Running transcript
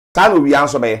San we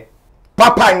answer be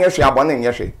papa nyehwe abone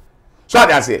nyehwe so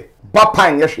ade say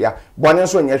papa nyehwe bone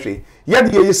so nyehwe ye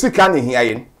de ye sika ne hia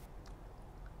ye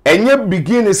enye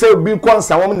begin say bi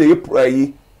konsa wom na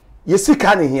yi ye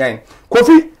sika ne hia ye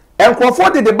Kofi enkrofo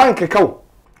de bank ka o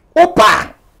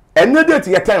opa enne date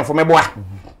ye time for me boa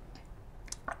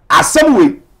asem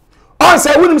we on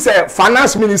say wonim say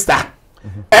finance minister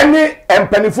any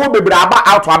empanifo bebre aba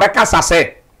out abeka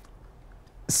sase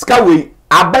ska we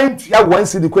aban ya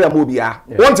wansi di ko ya mobia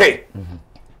wonte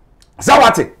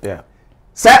zawate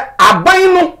say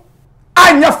aban no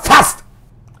anya fast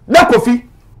na Kofi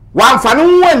wamfane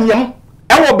wanyam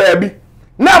ewo baabi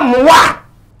na mwa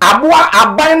aboa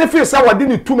aban ne fi say wodi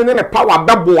ni tumi ne power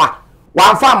beboa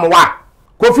wamfa mwa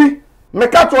Kofi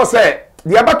meka to say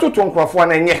de abatoto nkrofo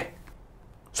na nye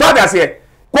so that say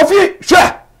Kofi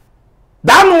hwe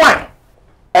dan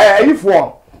one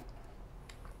ifo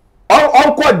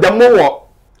on demo wo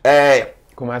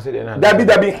Kumasi de na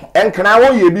dabi enkra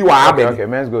won ye bi wa abe okay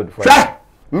men's good for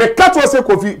me cat was say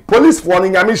Kofi police for ni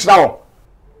nyame hira wo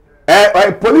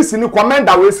police ni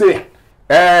commander we say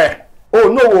oh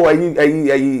no wo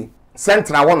ayi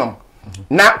central wonom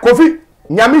na Kofi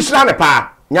nyame hira ne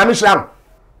pa nyame hira no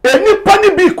enipa ni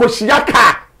bi ko hia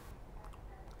ka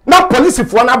na police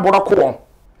for na boroko won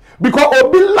because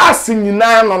obi last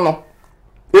nyina no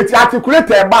eti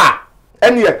articulate e ba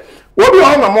ene obi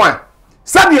ho no a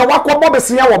sabe ye wakobo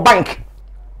besia wo bank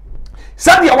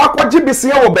sabe ye wakoji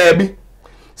besia wo baabi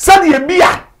sabe ye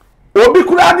bia obi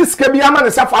kura diska bi ama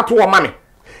ne safato wo mame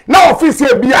na office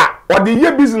ye bia ode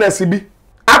ye business bi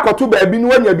akoto baabi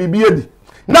no anya bibi edi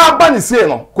na aba ne se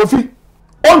no Kofi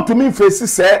ontumi face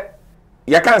se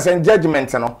ye kan sen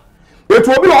judgment no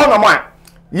etu obi ho no a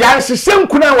ya nhihye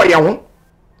nkuna wo ye ho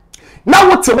na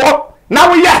wote wo na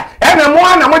wo ye ene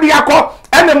mo na mo de yakọ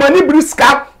ene mani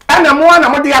briska ene mo na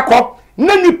mo de yakọ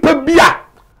na nipa bia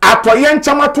atoye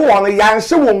nchamato won ya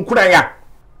nhye wo nkura ya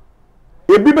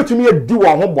ebi betumi edi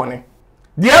wo ho bone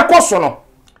de ekoso no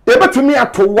ebetumi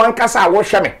ato wankasa wo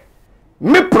hwe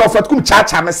me prophet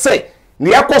Kumchacha me say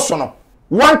ne ekoso no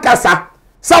wankasa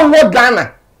sa wo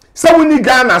Ghana sa wo ni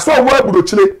Ghana so wo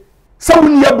aburochire sa wo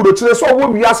ni aburochire so wo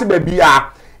wiase ba bia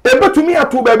ebetumi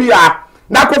ato ba bia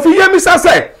na Kofi yemisa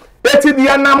say eti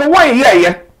dia nam wan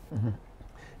yeye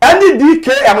ani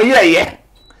DKM yeye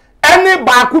any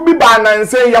baaku bi ba nan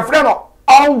say your friend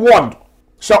onward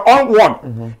so onward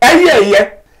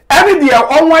yeye any dia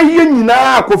onwan ye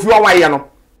nyina Kofi onwan ye no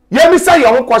yemisa ye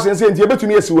ho kwose say enti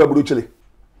ebetumi esiwa burochile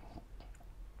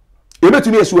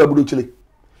ebetumi esiwa burochile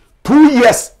 2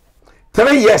 years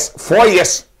 3 years 4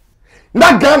 years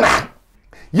na Ghana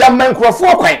ya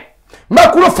mankrofo kwan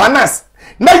makuro finance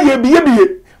na ye biye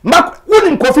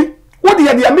woni Kofi wodi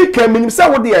ye de America minim say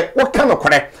wodi ye wo ka no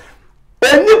kore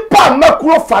enipa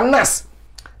makuro finance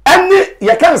eni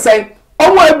ye kan say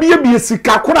onwa biye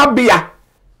sika kora bia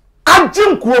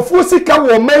agin krofo sika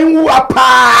wo manwu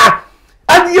apa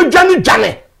adi ye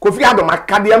dwane Kofi adom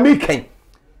akade America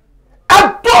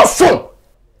adoso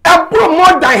abro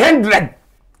more than 100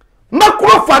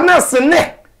 makuro finance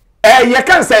ne ye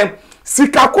kan say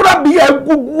sika kora bia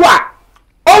gugu a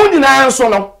oni na nso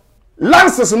no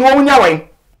lances no wonya wan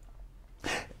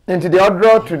into the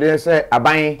order today say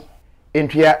aban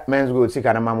entua men's good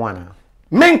sika na mamwana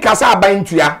men kasa aban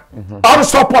ntua on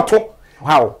support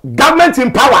how government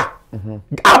in power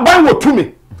aban wo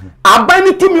tumi aban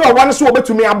ni tumi o wan so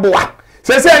obetumi aboa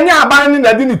se nya aban ni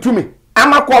na di ni tumi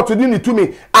ama court di ni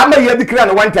tumi ama ye declare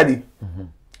na wantadi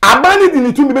aban ni di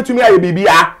ni tumi betumi aye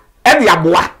bibia e di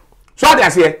aboa so ade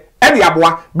ase e di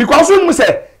aboa because we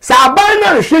say sa aban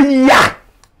na hwe ya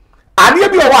ade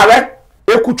bi o wa re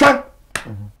ekutwa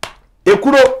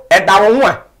ekuro edawo ho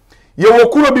a ye wo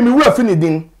kuro bi mi wu afi ni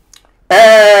din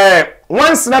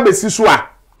once na be siso a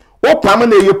o pam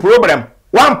na ye problem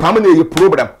one pam na ye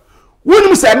problem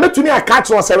wonim say metuni aka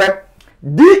cho se we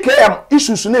DKM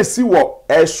issues na esi wo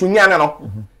sunyane no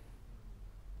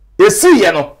esi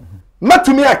ye no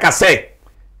metumi aka say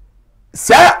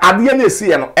ade na esi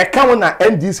ye no e ka wona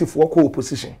NDC for ko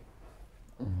opposition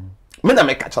me na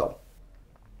me ka chalo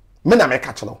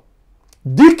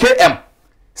DKM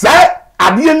say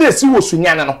ade na esi wo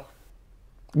sunyane no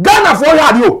Ghana for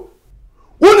ade o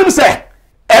wonim say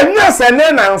enne se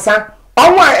ne nansa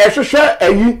onwa ehwehwe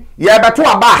ayi ye beto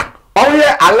aba onye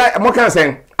ala emokan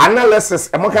sen analysis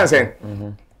emokan sen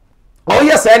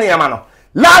onye se ne yama no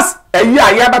last ayi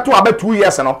a ye beto aba 2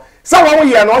 years no say won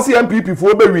ye no se MPP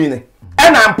for be wi ne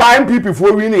ena mpa MPP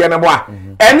for wi ne ye mebo a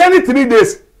enne ni 3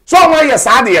 days so won ye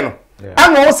sa de no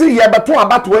ena o se ye beto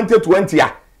aba 2020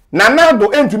 a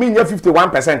Nanado entumi nya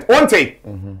 51%. Onte.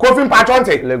 Kofi mpacho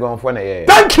onte. Legon for na ye.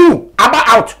 Thank you. Aba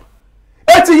out.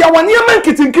 eti ya wani ma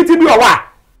nkitinkiti bi owa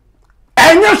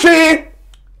enye hwe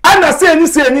ana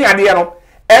se ni ade no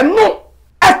eno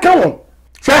aka wo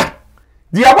hwe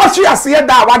di abahwe ase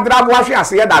da wadra abahwe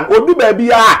ase da odu ba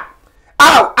bi a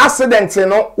accident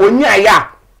no onya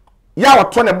ya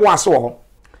oto ne bo ase wo ho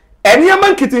enye ma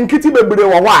nkitinkiti bebre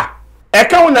wo ho a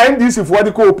eka wo na NDC for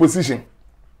the opposition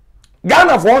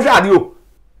Ghana for hwe ade o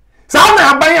sa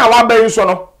na aban a wa ban so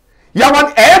no ya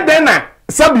wan den na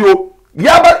sabio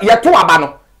ya to aba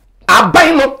no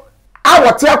aban no a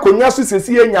wote akonya so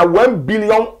sesi enya 1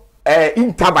 billion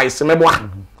intervice meboa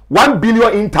 1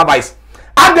 billion intervice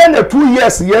aden na 2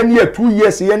 years ye ni 2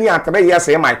 years ye ni 3 years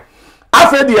e mai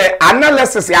afa de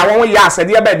analysis ya won ya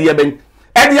asede be de ben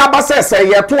e de aba se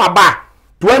ye to aba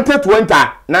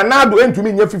 2020 na nado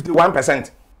entumi nye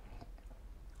 51%.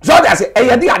 So that say e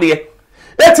ye de ade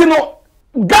eti no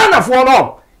Ghana for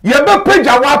no ye be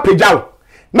pagya wa pagya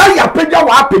na ya pagya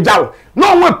wa pagya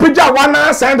no we pagya wa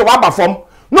na send wa ba fom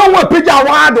no we pagya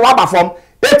wa de wa ba fom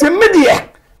eti medie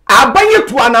abanye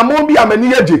to anamo bi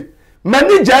amani yaje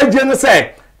mani jaje ne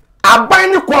say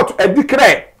abanye court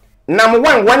edikre nam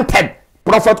 1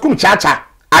 Prophet Kumchacha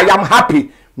I am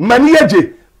happy mani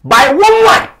yaje by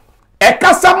one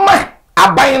ekasama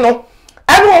abanye no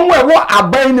ene won we wo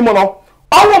abanye ni mo no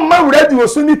owo ma radio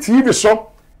so ni TV so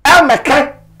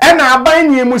emeka ena aban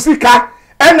ni musika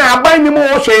ena aban ni mo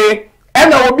hwe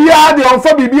ena obi a de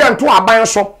onfa bibia nto aban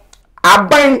so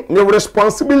aban ni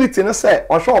responsibility ne say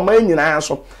ohwe o man nyina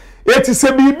so eti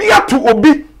se bibia to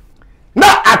obi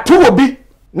na atu obi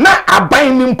na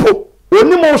aban ni mpo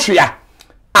oni mo hwe a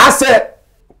ase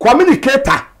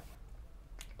communicator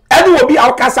ene obi a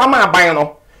okasa ma aban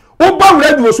no wo ba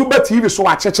radio so ba TV so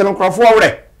a chechele nkrofo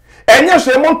wore enye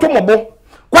hwe mo nto mobo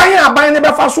kwan aban ne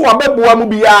befa so obeboa mu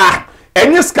bia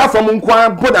enye ska from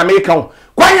nkwan boda meka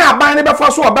kwan aban ne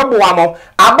befa so obeboa mo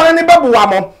aban ne beboa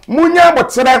mo munya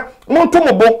botere monto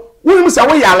mobo wunim se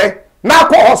wo yale na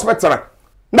akọ hospital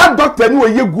na doctor ni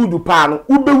oye good pa no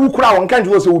ubewu kura won kan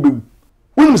jo se ubewu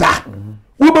wunim sa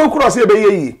ubewu kura se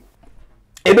ebeye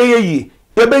yi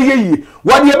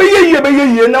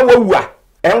na wawu a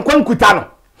enkwan kuta no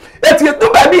eti do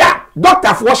ba bia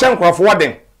doctor fo hye nkrofo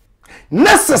den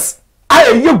nurses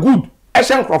aye good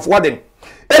ehye nkrofo den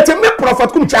eti me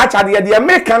Prophet Kumchacha de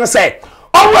me kan say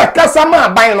owo kasama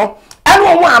aban no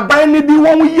ene won aban ni bi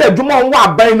won yi adwuma won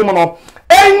aban ni mo no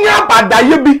enya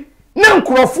badaye bi ne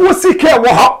nkrofo sika wo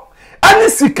ho ani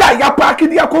sika ya paaki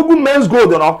dia kogu men's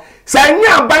gold no say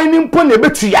enya aban ni mpo na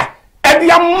betuya e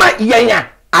dia ma yenya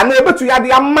ana ebetuya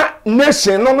dia ma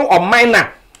nation no oman na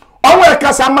owo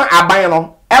kasama aban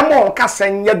no emo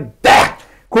kasenye de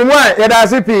Kumwa yada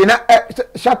sipi na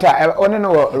Shatta one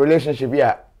no relationship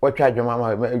ya watwa adwuma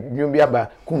ma dwumbi aba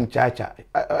Kumchacha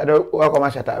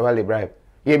welcome Shatta Wale bribe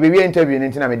ye be interview ni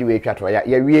ntina me di we twa to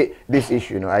ya wie this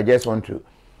issue no I just want to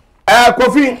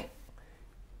Kofi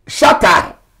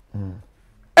Shatta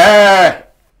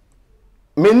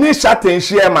me ni Shatta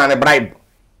share man bribe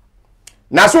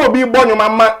na so obi bonyo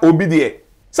mama obi de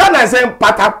sa na say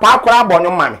Patapaa kora bonyo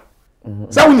mama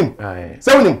sa wunim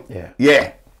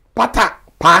yeah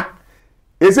Patapaa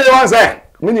ese wan say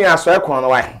mini aso ekon no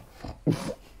why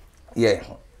yeah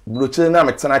bloche na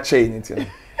metena chain nti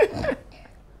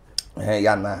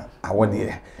ya na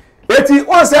awode eti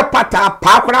wan say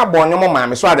Patapaa kora bonyo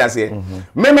mama so ade ase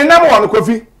me nam won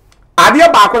Kofi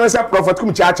ade ba ko say Prophet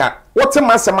Kumchacha wote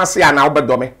masemase ya na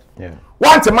obedome yeah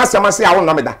want masemase ya wo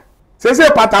no me da say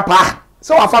Patapaa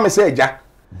so wafa me say eja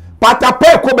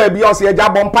Patapaa ko ba bi o say eja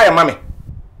bompa ya mame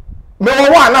me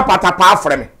wo wa na Patapaa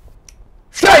frɛ me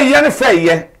hwɛ ye ne fɛ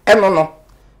ye eno no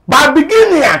ba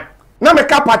beginning na me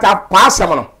ka Patapaa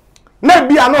asɛm no na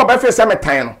bia na obefe sɛ me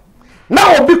tan no na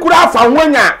obi kura afa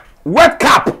wonya World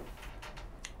Cup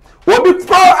obi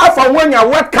pro afa wonya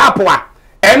World Cup wa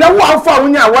ene wo afa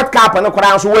wonya World Cup no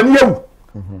kura so wani ewu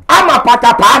ama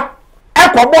Patapaa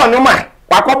ekɔbɔ nyoma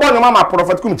wakɔbɔ nyoma ma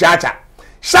Prophet Kumchacha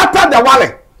Shatta the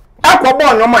Wale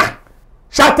ekɔbɔ nyoma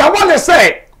Shatta Wale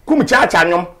sɛ Kumchacha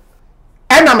nyom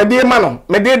ena me de ma no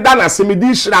me de da na se me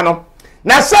di hira no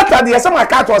na Shatta de yesema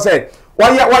ka to say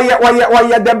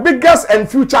why the biggest and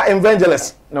future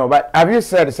evangelist. No, but have you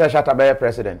said Shatta be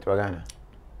president of Ghana?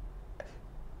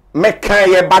 Me kan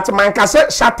ye but man ka say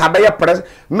Shatta be president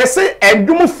me say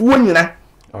edwumfuo nyina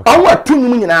owo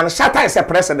atunum nyina no Shatta is a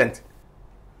president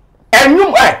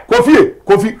enwum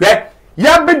Kofi hwe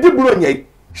ya be di buro nyai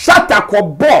Shatta ko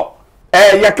bo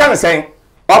ye kan say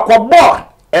okobo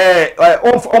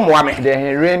omwame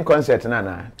the rain concert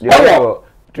na the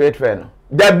trade fair no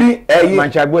there be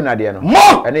manchagbo na de no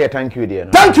more and thank you there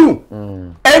no thank you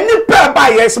any per buy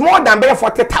is more than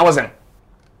 40,000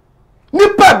 ni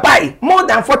per buy more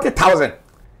than 40,000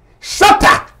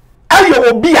 Shatta ayo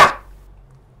obia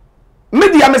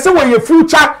media me say we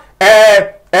future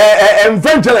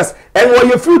evangelist and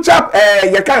we future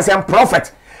you can say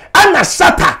prophet and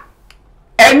Shatta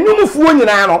enumfuo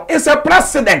nyina no is a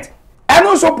president and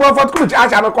also prophet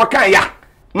Kumchacha me kwakan ya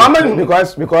mama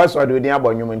because ododi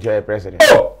abonyum ntia president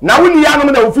oh na woni ya no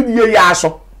na ofidie ya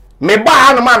aso me ba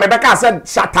ha no ma me beka said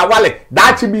Shatta Wale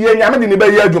da chi bi ye nya me de ne ba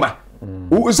ye adwuma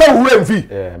so wura mfi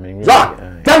so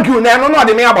thank you na no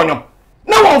de me abonyum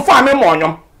na won fa me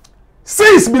monyum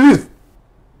says believe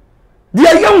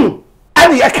dia yam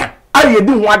ani yaka aye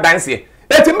di ho adanse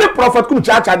eti me prophet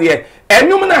Kumchacha de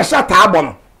enum na Shatta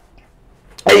abono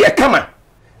eye kama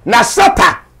na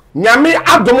Shatta nyame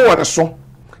adom won so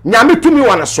nyame tumi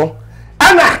won so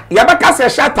ana yabaka se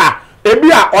Shatta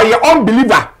ebi a oye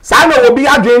unbeliever sa na obi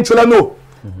adwen chira no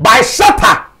by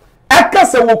Shatta eka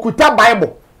se wokuta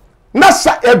bible na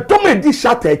sa edom edi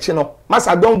Shatta echi no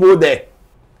masa don't go there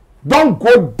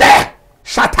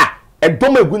Shatta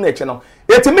edom egu na echi no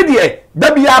etimi de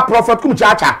da bia prophet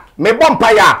Kumchacha me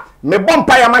bompa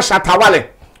ya ma Shatta Wale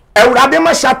ewurade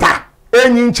ma Shatta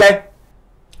enyi nche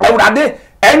ewurade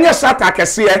enye Shatta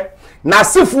kese na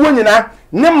sifuo nyina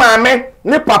ne maame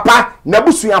ne papa na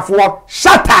busuafo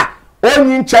Shatta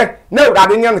onyi nche na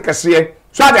ewurade nye kese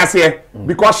so adase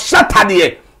because Shatta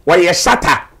de we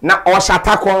Shatta na o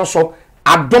Shatta kon so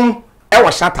adom e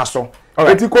wo Shatta so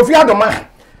eti Kofi Adoma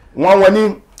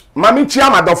wani mami chia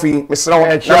madofi misra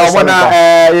wona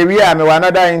area me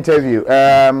another interview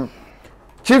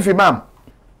chief imam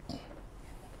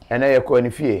ena ye ko ni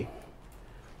fie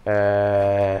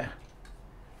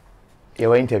ye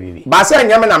wa interview ba se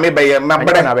nyame na me be ye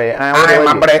mabre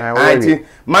anti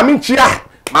mami chia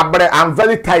mabre I'm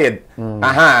very tired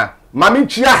mami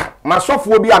chia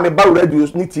masofo bi a me ba radio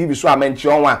ni TV so amenchi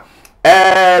onwa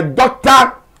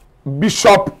Dr.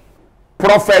 Bishop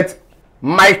Prophet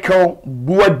Michael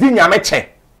Buadinyamache.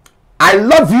 I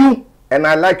love you and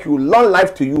I like you. Long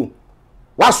life to you.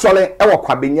 Wasole ewo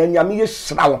kwabenya nyame ye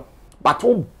hrawo. But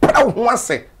wo bra ho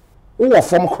ase. Wo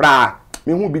fom kra.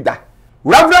 Me hu bi da.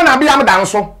 Reverend Abiyam dan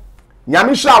so.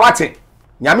 Nyame hra wate.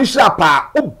 Nyame hra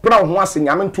pa wo bra ho ase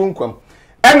nyame ntunkwam.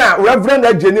 Ena Reverend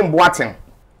Ajeni Mboaten.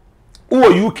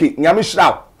 Wo UK nyame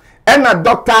hra. Ena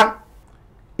Dr.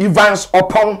 Evans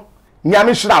Opon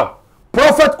nyame hra.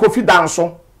 Prophet Kofi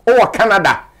Danso o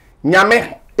Canada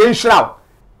nyame enhraw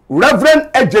Reverend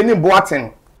Ajeni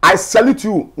Mboaten I salute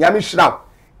you nyame hraw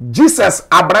Jesus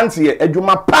Abrantie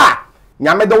adwuma pa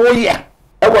nyame de wo ye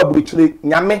e wa buruchire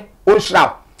nyame onhraw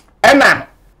ena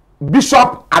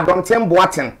Bishop Adonten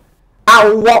Mboaten a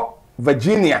wo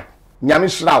Virginia nyame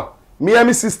hraw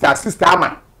Miami sister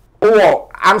ama o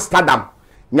Amsterdam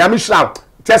nyame hraw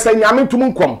tese nyame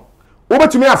tumunkom wo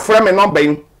betumi afre me number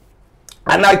yin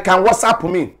and I can WhatsApp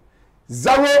me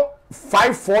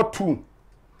 0542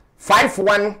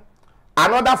 51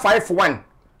 another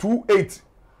 5128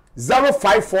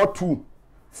 0542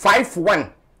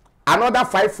 51 another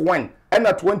 51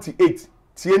 and 28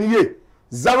 tieniye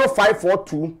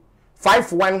 0542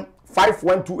 51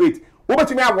 5128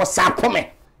 obetumi a WhatsApp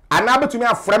me and abetumi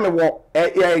afre me wo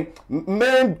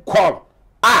main call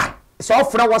so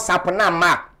ofre WhatsApp na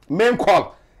ma main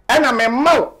call and a me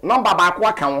mau number ba ko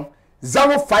aka ho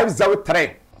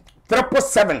 0503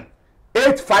 777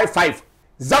 855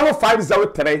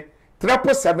 0503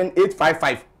 777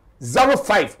 855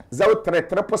 0503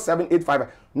 777 855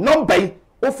 number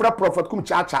ofra prophet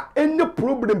Kumchacha any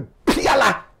problem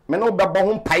piala me no be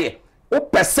bo mpaye o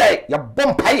pese ya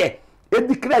bom paye e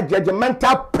declare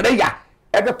judgmental prayer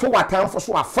e de to watan fo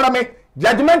so afra me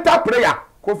judgmental prayer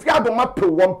Kofi Adoma pro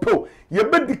one pro ye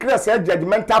be declare say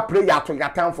judgmental prayer to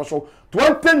yatan fo so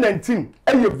 2019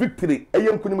 eye victory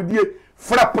eye nkunimdie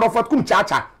fra prophet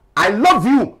Kumchacha I love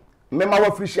you mema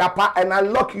wa frishiapa and I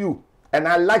lock you and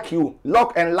I like you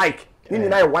lock and like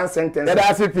in one sentence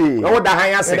that's it what the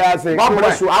higher say God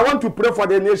bless you I want to pray for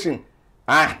the nation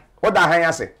what the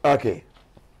higher say okay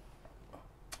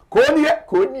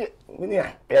konye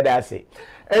that's it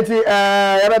enti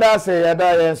yabada say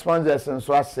yada yen sponsors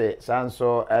nso ase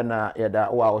sanso na yada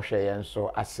wa wo hwe yen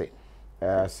so ase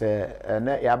say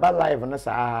na yaba live na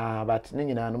sa but ni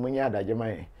nyina no munya adaje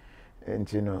man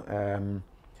enti no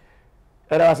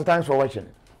thanks for watching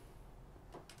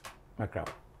macra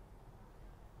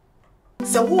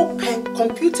so wo pen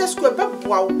computer school be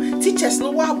boawo teachers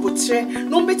no wa abotre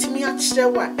no betimi a kire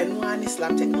wa eno an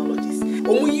Islam Technologies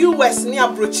US ni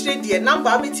abrochire de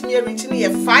number betimi reach ni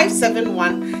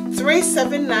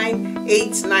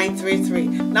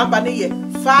 571-379-8933 number ni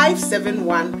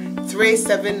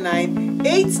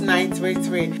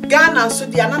 571-379-8933 Ghana so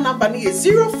the number ni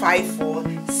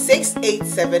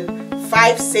 054-687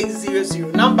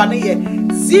 5600. Number no ye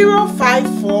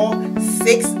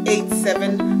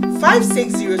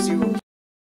 054-687-5600.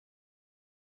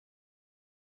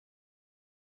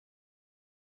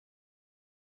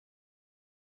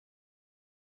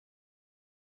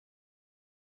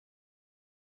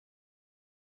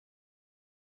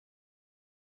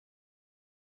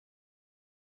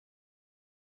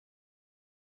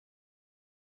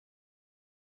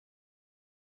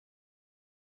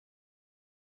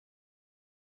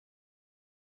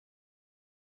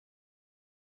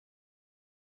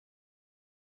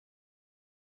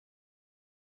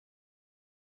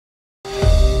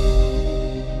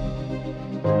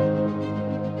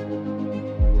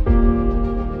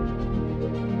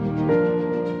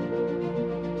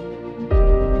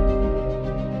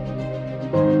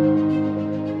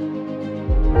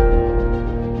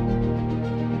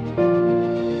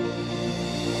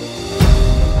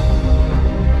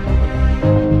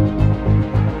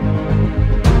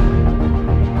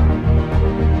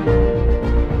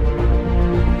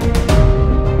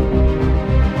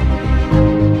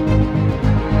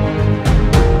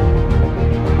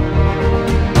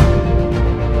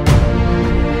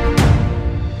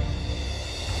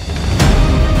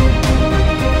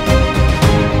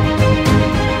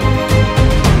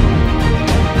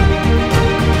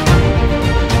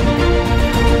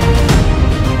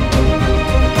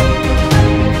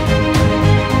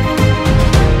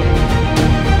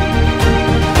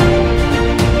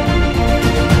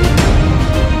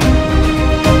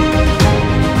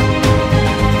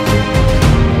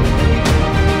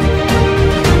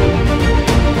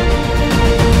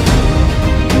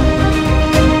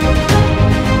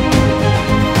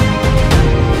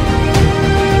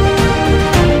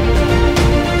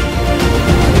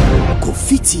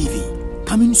 TV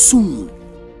coming soon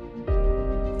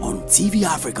on TV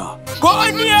Africa. Go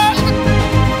on here!